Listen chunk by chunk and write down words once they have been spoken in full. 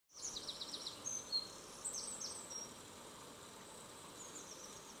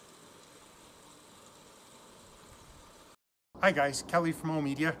Hi guys, Kelly from O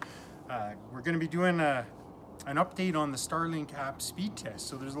Media. We're going to be doing an update on the Starlink app speed test.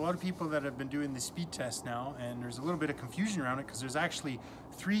 So there's a lot of people that have been doing the speed test now, and there's a little bit of confusion around it because there's actually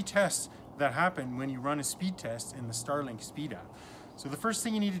 3 tests that happen when you run a speed test in the Starlink speed app. So the first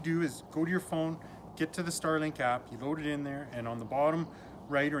thing you need to do is go to your phone, get to the Starlink app, you load it in there, and on the bottom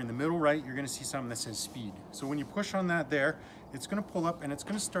right or in the middle right, you're going to see something that says speed. So when you push on that there, it's going to pull up and it's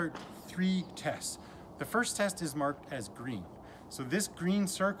going to start 3 tests. The first test is marked as green. So this green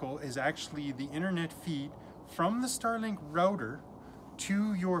circle is actually the internet feed from the Starlink router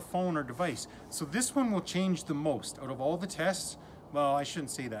to your phone or device. So this one will change the most out of all the tests. Well, I shouldn't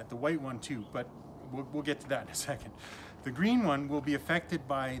say that, the white one too, but we'll get to that in a second. The green one will be affected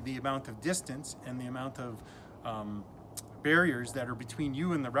by the amount of distance and the amount of barriers that are between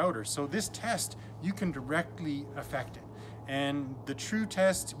you and the router. So this test, you can directly affect it. And the true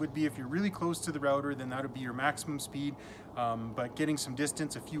test would be if you're really close to the router, then that would be your maximum speed. But getting some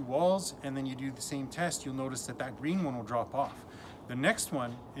distance, a few walls, and then you do the same test, you'll notice that that green one will drop off. The next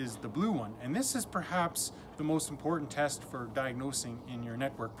one is the blue one, and this is perhaps the most important test for diagnosing in your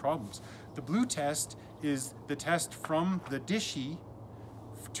network problems. The blue test is the test from the dishy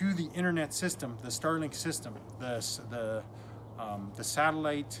to the internet system, the Starlink system, the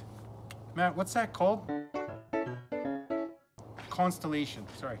satellite. Matt, what's that called? Constellation.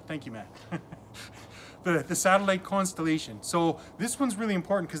 Sorry, thank you, Matt. the satellite constellation. So this one's really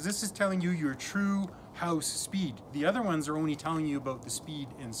important because this is telling you your true house speed. The other ones are only telling you about the speed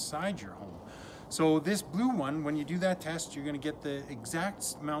inside your home. So this blue one, when you do that test, you're going to get the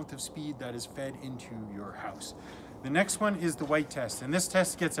exact amount of speed that is fed into your house. The next one is the white test, and this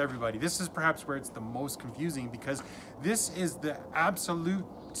test gets everybody. This is perhaps where it's the most confusing because this is the absolute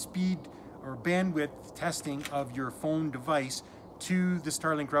speed or bandwidth testing of your phone device to the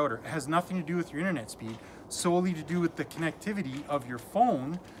Starlink router. It has nothing to do with your internet speed, solely to do with the connectivity of your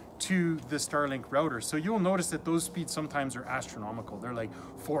phone to the Starlink router. So you'll notice that those speeds sometimes are astronomical. They're like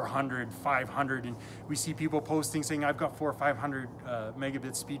 400, 500, and we see people posting saying, I've got 400 or 500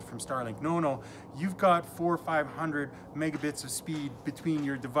 megabit speed from Starlink. No, you've got 400 or 500 megabits of speed between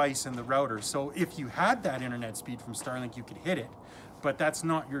your device and the router. So if you had that internet speed from Starlink, you could hit it, but that's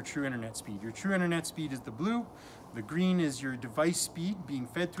not your true internet speed. Your true internet speed is the blue. The green is your device speed being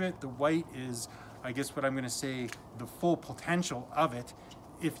fed to it. The white is, I guess what I'm going to say, the full potential of it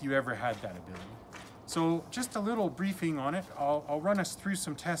if you ever had that ability. So just a little briefing on it. I'll run us through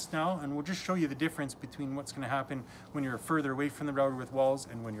some tests now, and we'll just show you the difference between what's going to happen when you're further away from the router with walls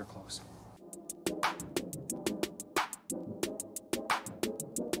and when you're close.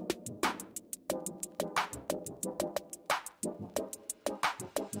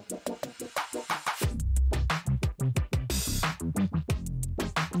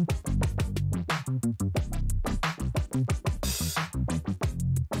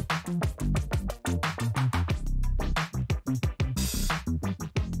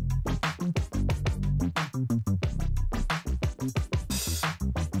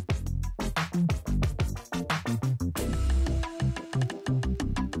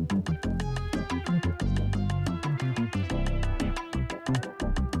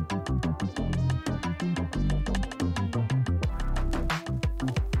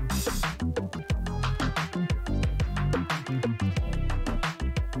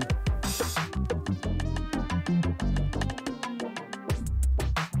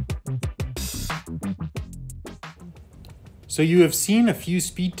 So you have seen a few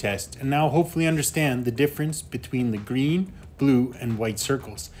speed tests and now hopefully understand the difference between the green, blue, and white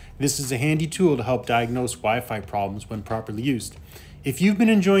circles. This is a handy tool to help diagnose Wi-Fi problems when properly used. If you've been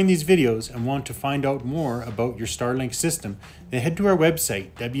enjoying these videos and want to find out more about your Starlink system, then head to our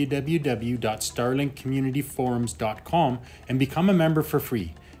website, www.starlinkcommunityforums.com, and become a member for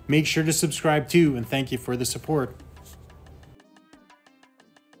free. Make sure to subscribe too, and thank you for the support.